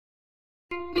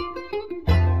In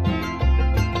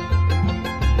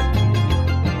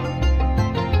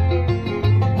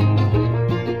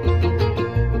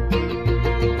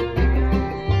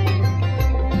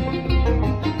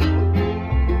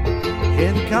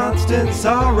constant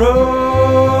sorrow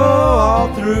all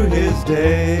through his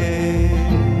day,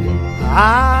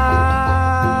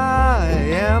 I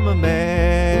am a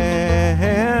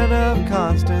man of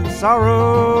constant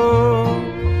sorrow.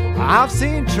 I've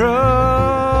seen trouble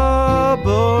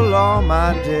all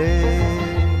my day.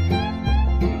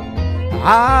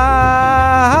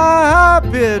 I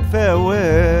bid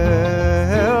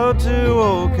farewell to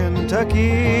old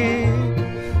Kentucky,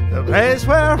 the place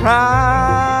where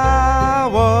I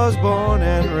was born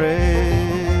and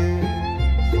raised,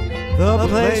 the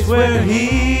place where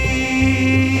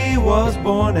he was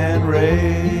born and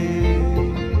raised.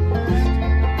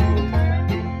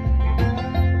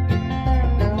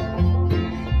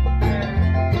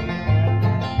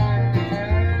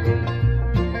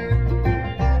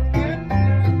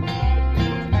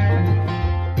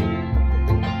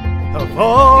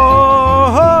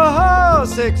 For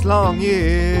 6 long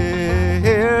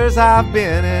years I've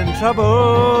been in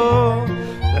trouble.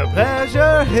 The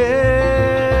pleasure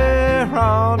here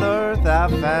on earth I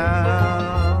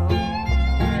found.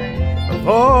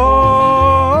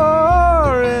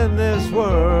 For in this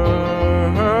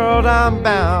world I'm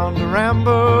bound to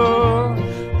ramble.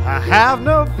 I have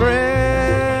no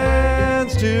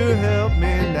friends to help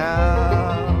me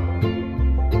now.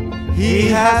 He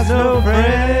has no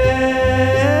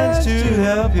friends to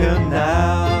help him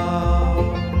now.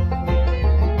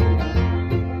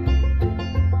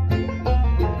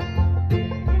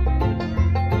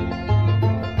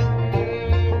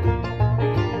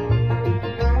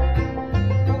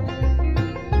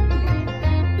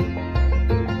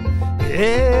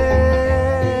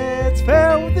 It's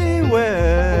fare with thee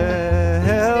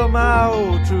well, my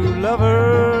old true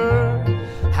lover.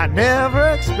 I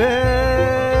never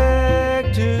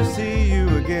expect to see you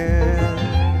again.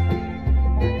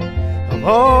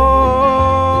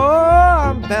 Oh,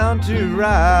 I'm bound to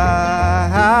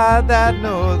ride that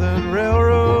northern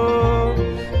railroad.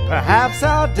 Perhaps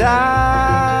I'll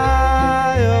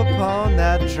die upon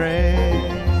that train.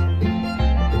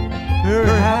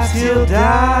 Perhaps he'll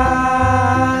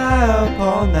die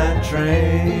upon that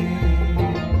train.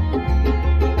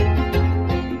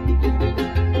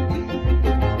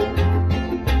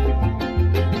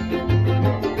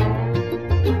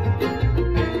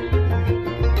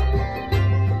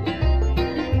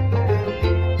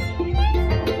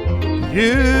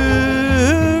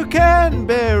 You can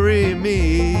bury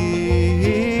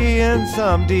me in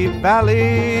some deep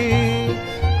valley,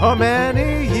 or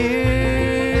many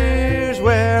years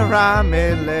where I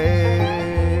may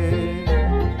lay.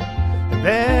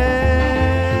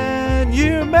 Then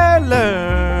you may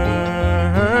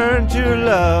learn to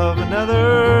love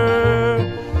another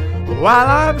while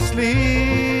I'm sleeping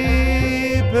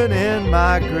in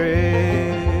my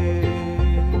grave.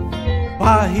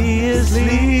 While he is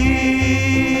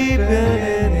sleeping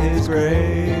in his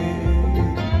grave.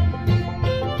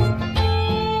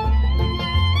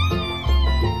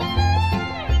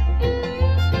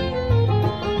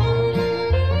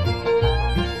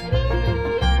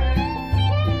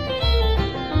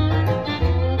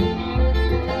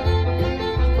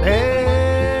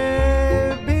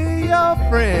 Maybe your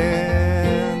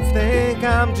friends think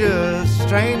I'm just a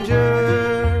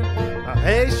stranger. I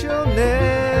hate you'll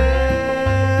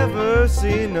never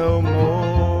see no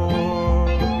more.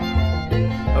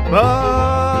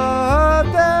 But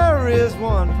there is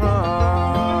one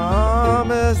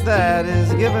promise that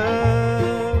is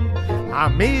given. I'll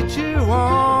meet you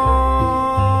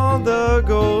on the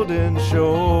golden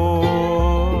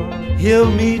shore.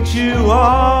 He'll meet you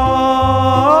on